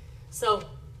 So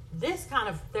this kind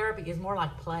of therapy is more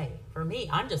like play. For me,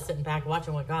 I'm just sitting back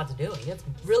watching what God's doing. It's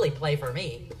really play for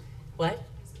me. What?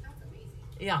 That's amazing.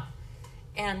 Yeah.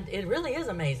 And it really is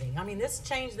amazing. I mean, this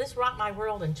rocked my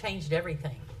world and changed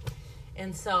everything.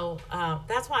 And so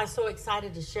that's why I'm so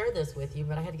excited to share this with you,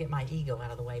 but I had to get my ego out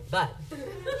of the way. But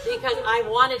because I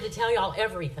wanted to tell y'all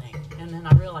everything, and then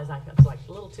I realized I was like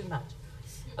a little too much.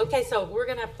 Okay, so we're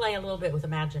going to play a little bit with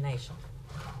imagination.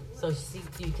 So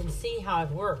you can see how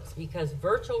it works, because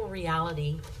virtual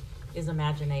reality is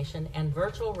imagination, and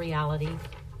virtual reality,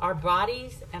 our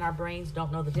bodies and our brains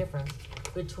don't know the difference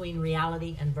between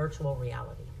reality and virtual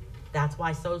reality. That's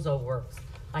why Sozo works.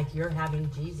 Like you're having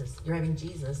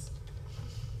Jesus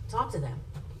talk to them.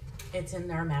 It's in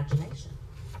their imagination.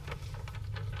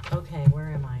 Okay,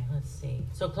 where am I? Let's see.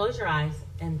 So close your eyes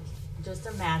and just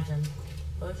imagine.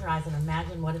 Close your eyes and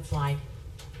imagine what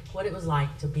it was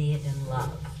like to be in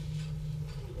love.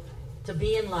 To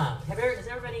be in love. Has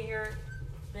everybody here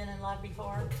been in love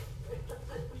before?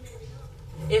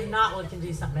 If not, we can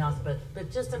do something else.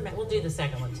 But just we'll do the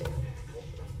second one too.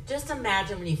 Just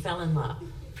imagine when you fell in love.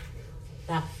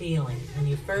 That feeling when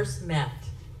you first met.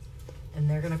 And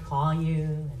they're going to call you,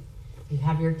 and you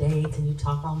have your dates, and you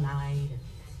talk all night, and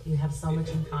you have so much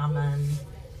in common.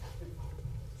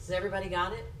 Has everybody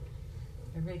got it?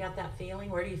 Everybody got that feeling?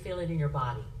 Where do you feel it in your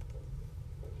body?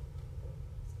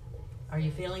 Are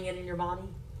you feeling it in your body?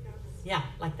 Yeah,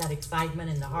 like that excitement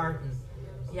in the heart, and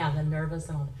yeah, the nervous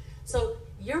and all that. So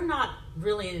you're not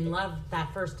really in love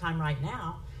that first time right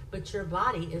now, but your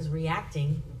body is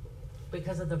reacting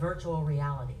because of the virtual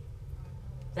reality.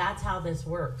 That's how this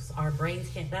works. Our brains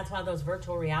can't, that's how those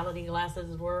virtual reality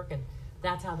glasses work, and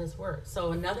that's how this works.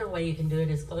 So another way you can do it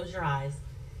is close your eyes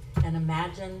and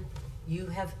imagine you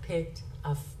have picked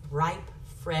a ripe,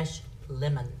 fresh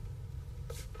lemon,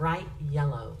 bright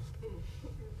yellow.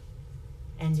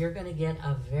 And you're going to get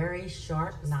a very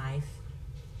sharp knife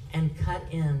and cut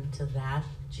into that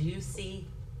juicy,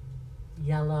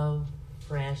 yellow,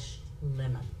 fresh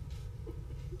lemon.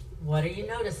 What are you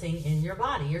noticing in your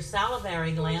body? Your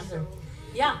salivary glands are,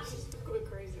 yeah. Going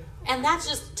crazy. And that's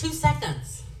just 2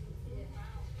 seconds.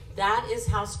 That is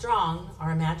how strong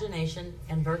our imagination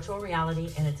and virtual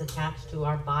reality, and it's attached to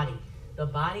our body. The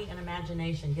body and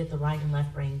imagination get the right and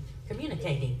left brain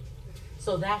communicating.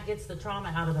 So that gets the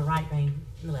trauma out of the right brain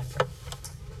and the left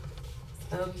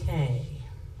brain. Okay,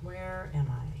 where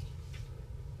am I?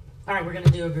 All right, we're going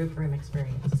to do a group room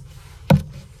experience.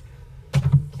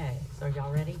 Okay, so are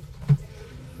y'all ready?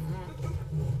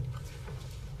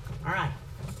 All right.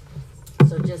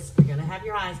 So you're going to have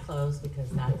your eyes closed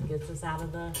because that gets us out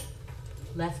of the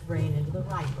left brain into the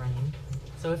right brain.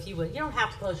 So if you would, you don't have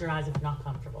to close your eyes if you're not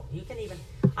comfortable. You can even,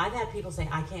 I've had people say,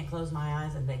 I can't close my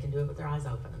eyes, and they can do it with their eyes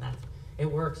open, and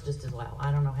it works just as well.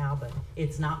 I don't know how, but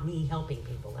it's not me helping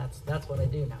people. That's what I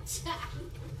do now.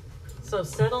 So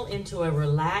settle into a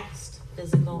relaxed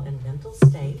physical and mental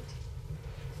state.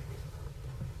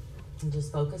 And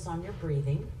just focus on your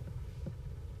breathing.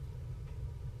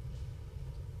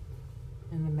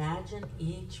 And imagine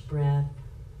each breath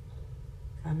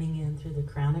coming in through the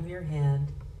crown of your head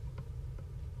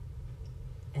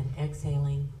and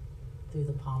exhaling through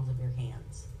the palms of your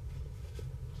hands.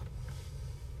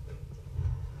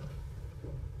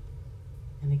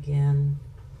 And again,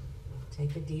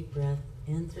 take a deep breath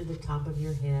in through the top of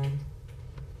your head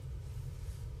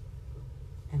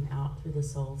and out through the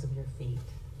soles of your feet.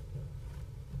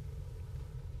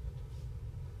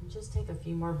 And just take a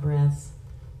few more breaths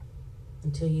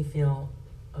until you feel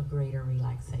a greater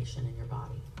relaxation in your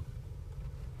body.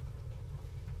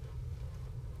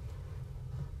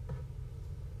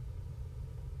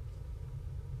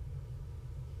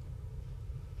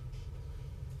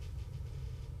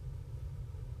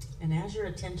 And as your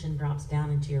attention drops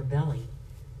down into your belly,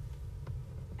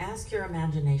 ask your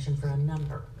imagination for a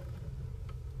number.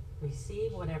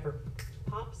 Receive whatever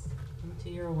pops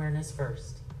into your awareness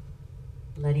first,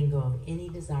 letting go of any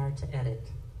desire to edit.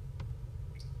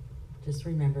 Just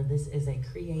remember, this is a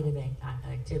creative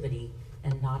activity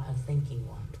and not a thinking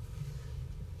one.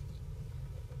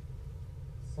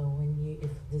 So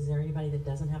does there anybody that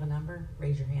doesn't have a number?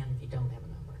 Raise your hand if you don't have a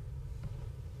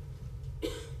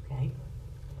number. Okay?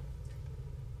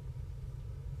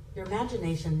 Your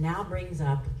imagination now brings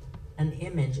up an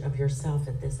image of yourself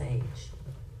at this age.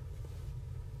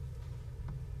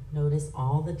 Notice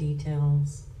all the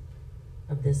details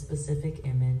of this specific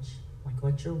image, like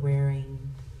what you're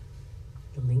wearing,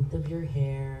 the length of your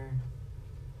hair,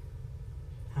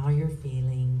 how you're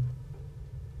feeling,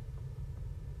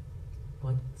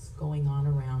 what's going on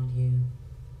around you.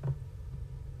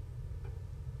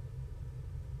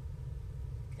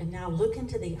 And now look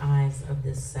into the eyes of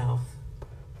this self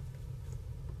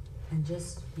and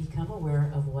just become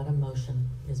aware of what emotion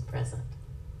is present.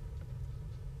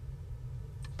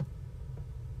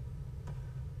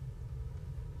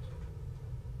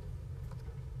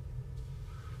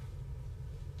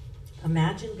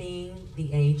 Imagine being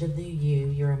the age of the you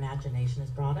your imagination has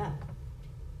brought up.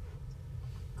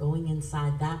 Going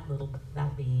inside that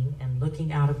being and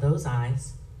looking out of those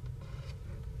eyes,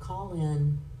 call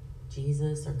in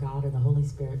Jesus or God or the Holy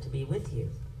Spirit to be with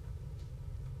you.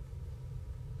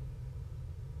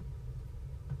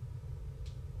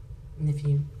 And if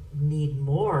you need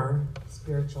more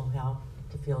spiritual help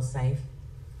to feel safe,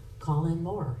 call in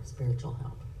more spiritual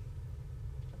help.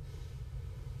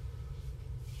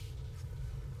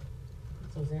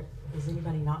 So is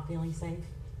anybody not feeling safe?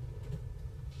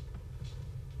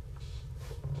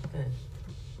 Good.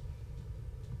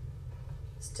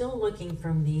 Still looking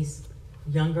from these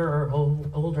younger or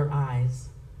older eyes,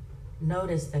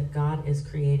 notice that God is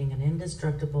creating an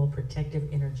indestructible protective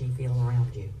energy field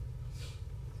around you.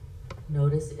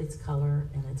 Notice its color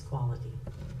and its quality.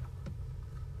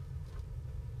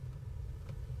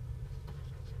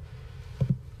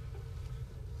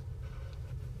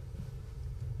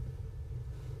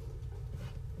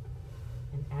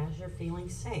 And as you're feeling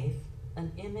safe,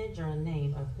 an image or a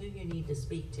name of who you need to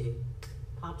speak to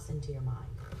pops into your mind.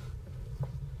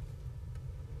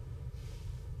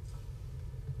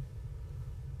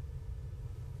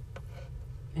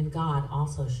 And God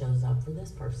also shows up for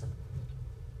this person.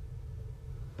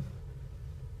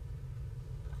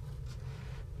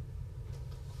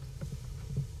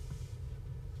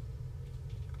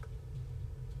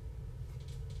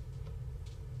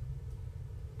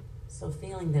 So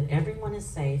feeling that everyone is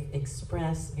safe,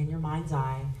 express in your mind's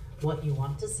eye what you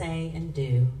want to say and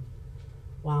do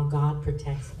while God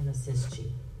protects and assists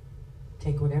you.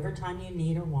 Take whatever time you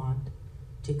need or want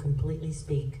to completely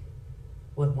speak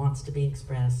what wants to be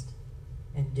expressed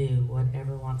and do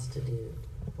whatever wants to do,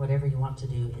 whatever you want to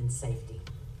do in safety.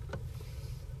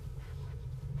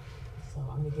 So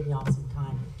I'm going to give you all some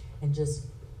time and just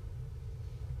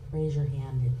raise your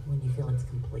hand when you feel it's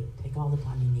complete. Take all the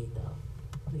time you need though.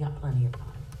 We got plenty of time.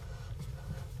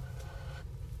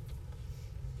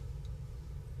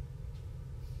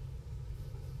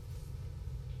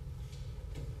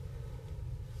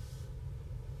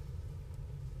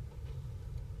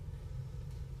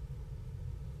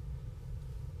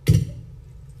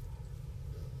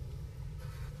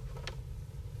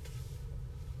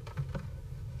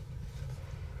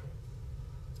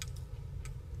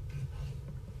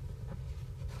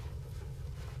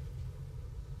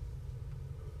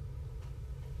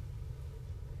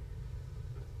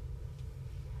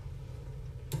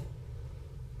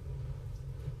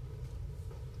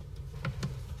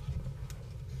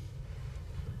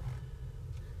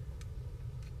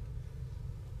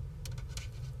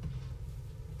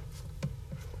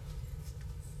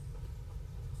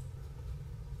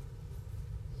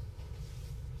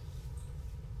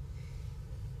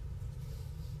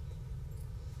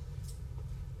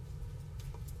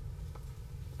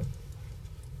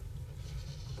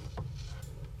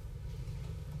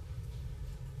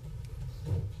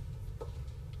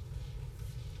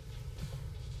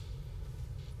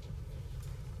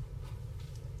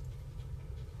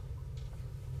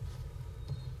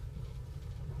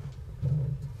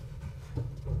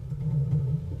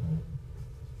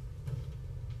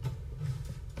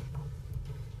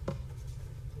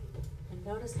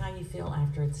 Notice how you feel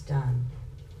after it's done.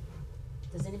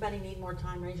 Does anybody need more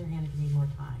time? Raise your hand if you need more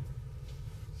time.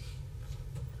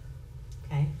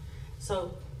 Okay,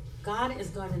 so God is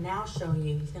going to now show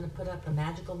you, he's going to put up a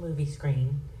magical movie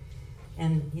screen,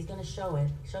 and he's going to show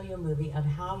you a movie of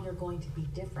how you're going to be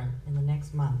different in the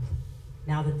next month,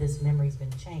 now that this memory's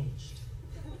been changed.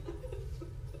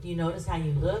 You notice how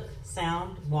you look,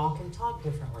 sound, walk, and talk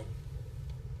differently.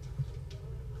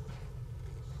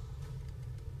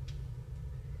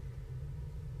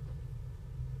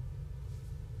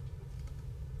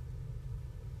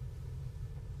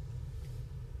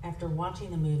 After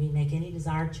watching the movie, make any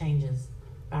desired changes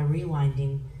by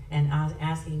rewinding and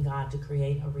asking God to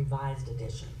create a revised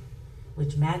edition,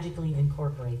 which magically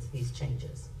incorporates these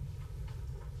changes.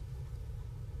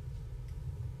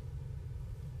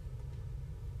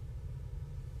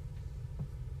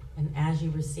 And as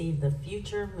you receive the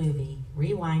future movie,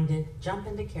 rewind it, jump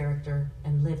into character,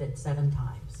 and live it 7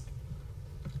 times.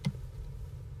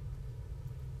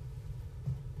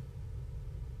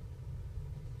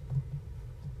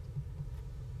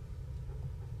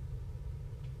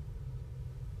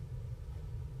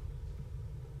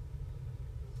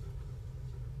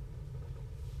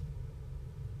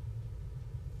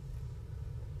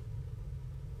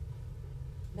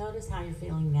 Notice how you're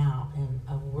feeling now, and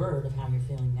a word of how you're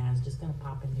feeling now is just going to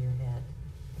pop into your head.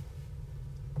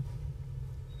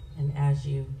 And as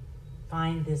you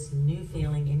find this new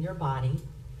feeling in your body,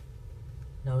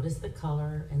 notice the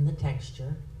color and the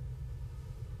texture.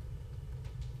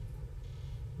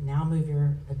 Now move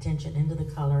your attention into the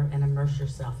color and immerse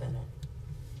yourself in it.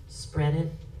 Spread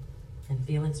it and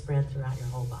feel it spread throughout your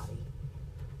whole body.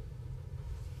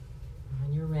 And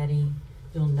when you're ready,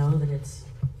 you'll know that it's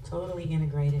totally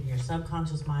integrated. Your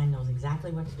subconscious mind knows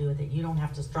exactly what to do with it. You don't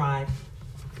have to strive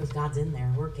because God's in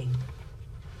there working,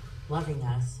 loving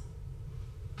us.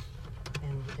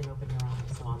 And you can open your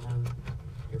eyes so I'll know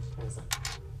you're present.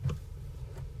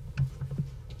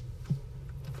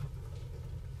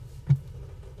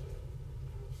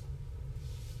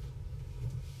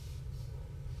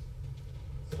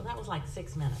 So that was like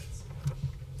 6 minutes.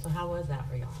 So how was that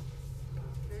for y'all?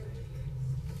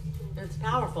 It's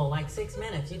powerful, like 6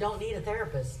 minutes. You don't need a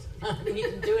therapist. You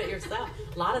can do it yourself.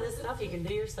 A lot of this stuff you can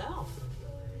do yourself.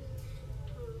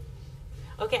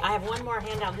 Okay, I have one more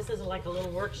handout. This is like a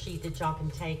little worksheet that y'all can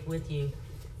take with you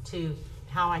to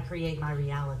how I create my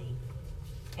reality.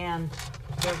 And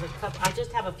there's a couple, I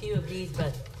just have a few of these,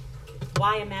 but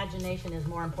why imagination is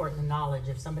more important than knowledge.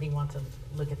 If somebody wants to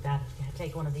look at that,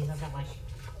 take one of these. I've got like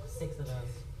 6 of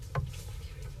those.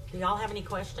 Do y'all have any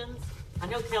questions? I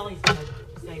know Kelly's going to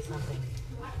say something.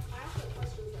 I have a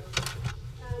question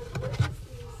though. What is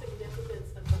the significance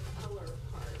of the color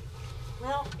part?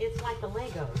 Well, it's like the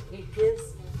Lego. It gives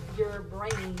your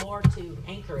brain more to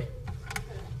anchor it.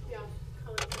 Okay. Yeah,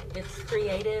 color. It's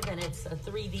creative and it's a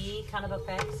 3D kind of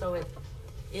effect, so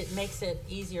it makes it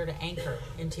easier to anchor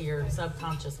into your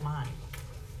subconscious mind.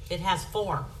 It has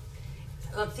form.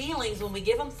 Feelings, when we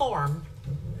give them form,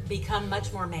 become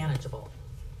much more manageable.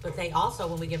 But they also,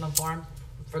 when we give them form,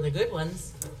 for the good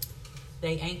ones,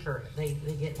 they anchor. They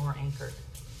get more anchored.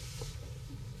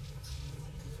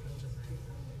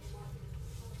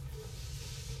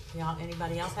 Y'all,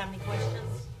 anybody else have any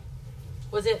questions?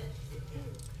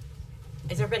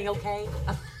 Is everybody okay?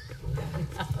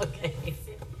 Okay.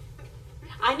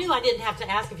 I knew I didn't have to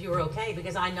ask if you were okay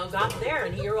because I know God's there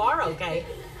and you are okay.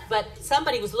 But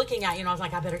somebody was looking at you and I was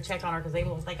like, I better check on her because they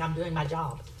won't think I'm doing my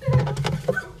job.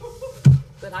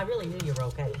 But I really knew you were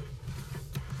okay.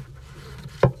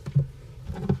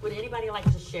 Would anybody like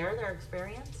to share their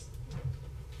experience?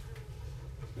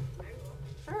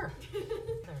 Sure.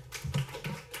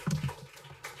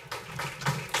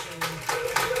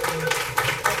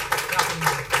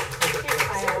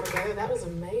 That was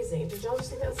amazing. Did y'all just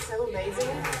think that was so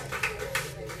amazing?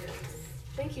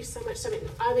 Thank you so much. So,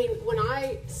 I mean,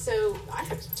 I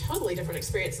had a totally different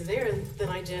experience there than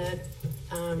I did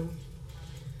on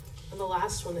the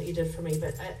last one that you did for me.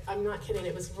 But I'm not kidding.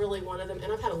 It was really one of them.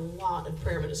 And I've had a lot of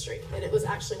prayer ministry. And it was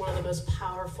actually one of the most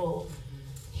powerful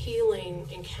healing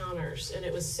encounters. And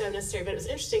it was so necessary. But it was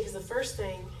interesting because the first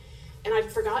thing, and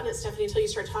I'd forgotten it, Stephanie, until you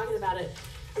started talking about it.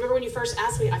 I remember when you first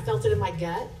asked me, I felt it in my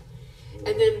gut.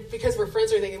 And then because we're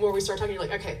friends or anything, the more we start talking, you're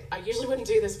like, okay, I usually wouldn't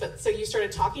do this, but so you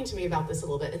started talking to me about this a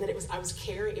little bit, and then it was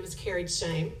carried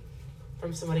shame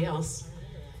from somebody else,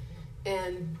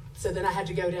 and so then I had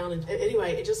to go down and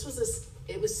anyway, it just was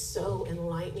it was so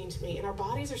enlightening to me, and our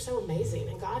bodies are so amazing,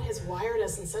 and God has wired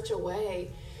us in such a way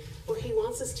where He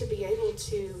wants us to be able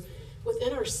to,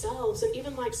 within ourselves, and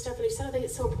even like Stephanie said, I think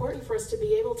it's so important for us to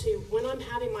be able to, when I'm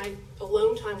having my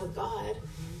alone time with God,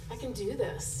 I can do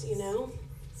this, you know.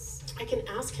 I can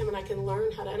ask Him and I can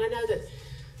learn how to, and I know that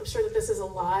I'm sure that this is a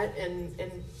lot, and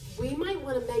we might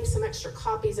want to make some extra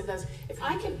copies of those. If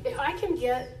I can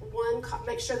get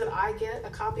make sure that I get a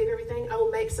copy of everything, I will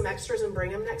make some extras and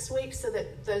bring them next week so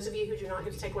that those of you who do not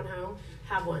get to take one home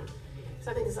have one.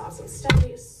 So I think it's awesome.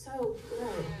 Stephanie is so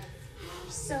good.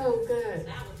 So good.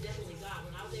 That was definitely God.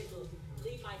 When I was able to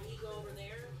leave my ego over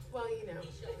there, well, you know.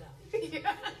 He showed up.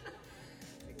 Yeah.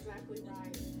 Exactly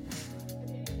right.